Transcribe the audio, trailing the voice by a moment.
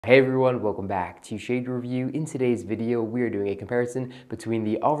Hey everyone, welcome back to Shade Review. In today's video, we are doing a comparison between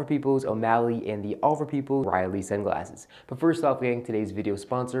the Oliver Peoples O'Malley and the Oliver Peoples Riley sunglasses. But first off, getting today's video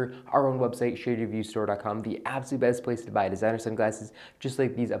sponsor, our own website, shadereviewstore.com, the absolute best place to buy designer sunglasses, just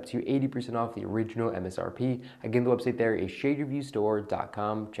like these, up to 80% off the original MSRP. Again, the website there is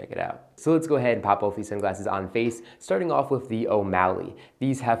shadereviewstore.com. Check it out. So let's go ahead and pop both these sunglasses on face, starting off with the O'Malley.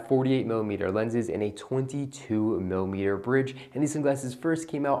 These have 48mm lenses and a 22mm bridge, and these sunglasses first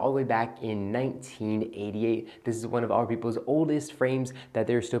came out all the way back in 1988. This is one of Oliver Peoples' oldest frames that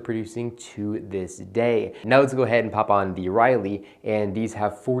they're still producing to this day. Now let's go ahead and pop on the Riley, and these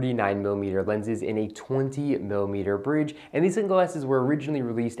have 49mm lenses and a 20mm bridge, and these sunglasses were originally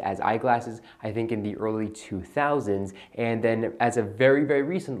released as eyeglasses, I think in the early 2000s, and then as of very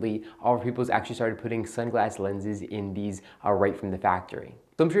recently, Oliver Peoples actually started putting sunglass lenses in these right from the factory.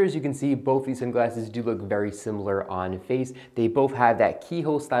 So I'm sure, as you can see, both these sunglasses do look very similar on face. They both have that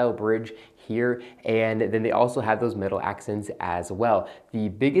keyhole style bridge here, and then they also have those metal accents as well. The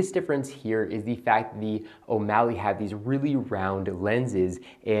biggest difference here is the fact that the O'Malley have these really round lenses,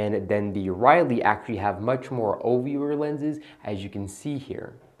 and then the Riley actually have much more ovular lenses, as you can see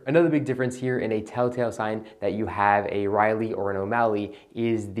here. Another big difference here, and a telltale sign that you have a Riley or an O'Malley,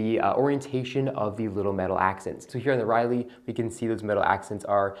 is the orientation of the little metal accents. So here on the Riley, we can see those metal accents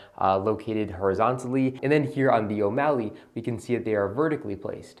are located horizontally, and then here on the O'Malley, we can see that they are vertically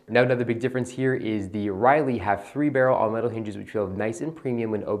placed. Now another big difference here is the Riley have 3-barrel all-metal hinges, which feel nice and premium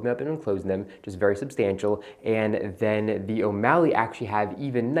when opening up and unclosing them, just very substantial, and then the O'Malley actually have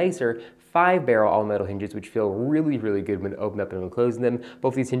even nicer 5-barrel all-metal hinges, which feel really good when opening up and unclosing them.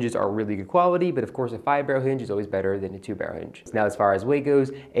 Both these hinges are really good quality, but of course a 5-barrel hinge is always better than a 2-barrel hinge. Now, as far as weight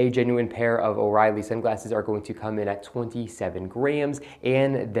goes, a genuine pair of O'Reilly sunglasses are going to come in at 27 grams,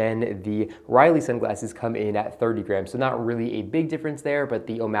 and then the Riley sunglasses come in at 30 grams. So not really a big difference there, but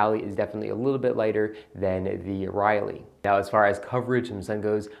the O'Malley is definitely a little bit lighter than the Riley. Now, as far as coverage from the sun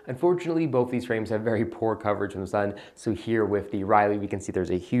goes, unfortunately, both these frames have very poor coverage from the sun. So here with the Riley, we can see there's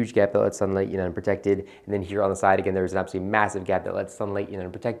a huge gap that lets sunlight in unprotected. And then here on the side, again, there's an absolutely massive gap that lets sunlight in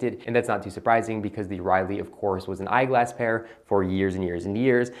unprotected. And that's not too surprising because the Riley, of course, was an eyeglass pair for years and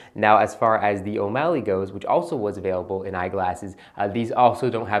years. Now, as far as the O'Malley goes, which also was available in eyeglasses, these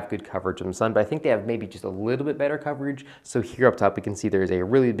also don't have good coverage from the sun, but I think they have maybe just a little bit better coverage. So here up top, we can see there's a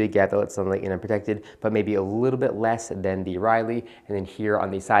really big gap that lets sunlight in unprotected, but maybe a little bit less than the Riley. And then here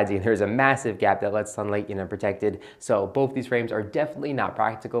on the sides, there's a massive gap that lets sunlight in unprotected. So both these frames are definitely not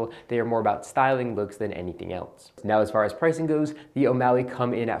practical. They are more about styling looks than anything else. Now, as far as pricing goes, the O'Malley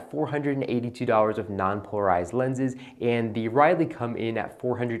come in at $482 with non-polarized lenses, and the Riley come in at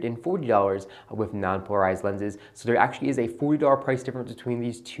 $440 with non-polarized lenses. So there actually is a $40 price difference between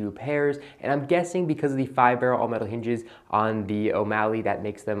these two pairs, and I'm guessing because of the 5-barrel all-metal hinges on the O'Malley, that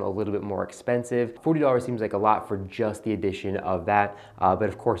makes them a little bit more expensive. $40 seems like a lot for just the addition of that, but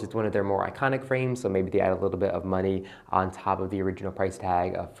of course it's one of their more iconic frames, so maybe they add a little bit of money on top of the original price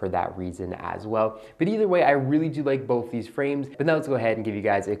tag for that reason as well. But either way, I really do like both these frames. But now let's go ahead and give you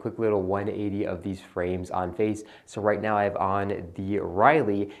guys a quick little 180 of these frames on face. So right now I have on the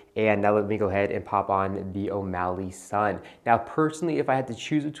Riley, and now let me go ahead and pop on the O'Malley Sun. Now personally, if I had to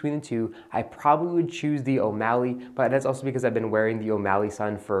choose between the two, I probably would choose the O'Malley, but that's also because I've been wearing the O'Malley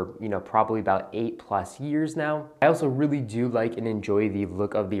Sun for, probably about 8+ years now. I also really do like and enjoy the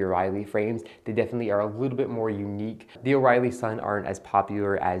look of the O'Reilly frames. They definitely are a little bit more unique. The O'Reilly Sun aren't as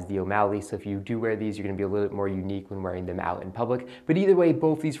popular as the O'Malley, so if you do wear these, you're gonna be a little bit more unique when wearing them out in public. But either way,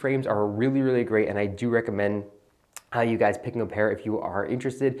 both these frames are really great, and I do recommend you guys picking a pair if you are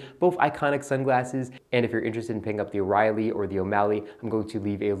interested. Both iconic sunglasses, and if you're interested in picking up the O'Reilly or the O'Malley, I'm going to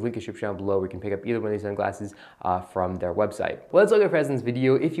leave a link in the description down below where you can pick up either one of these sunglasses from their website. Well, that's all I got for this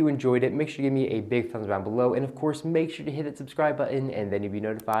video. If you enjoyed it, make sure to give me a big thumbs up down below, and of course, make sure to hit that subscribe button, and then you'll be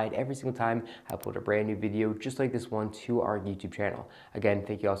notified every single time I upload a brand new video just like this one to our YouTube channel. Again,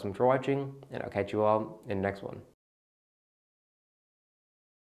 thank you all so much for watching, and I'll catch you all in the next one.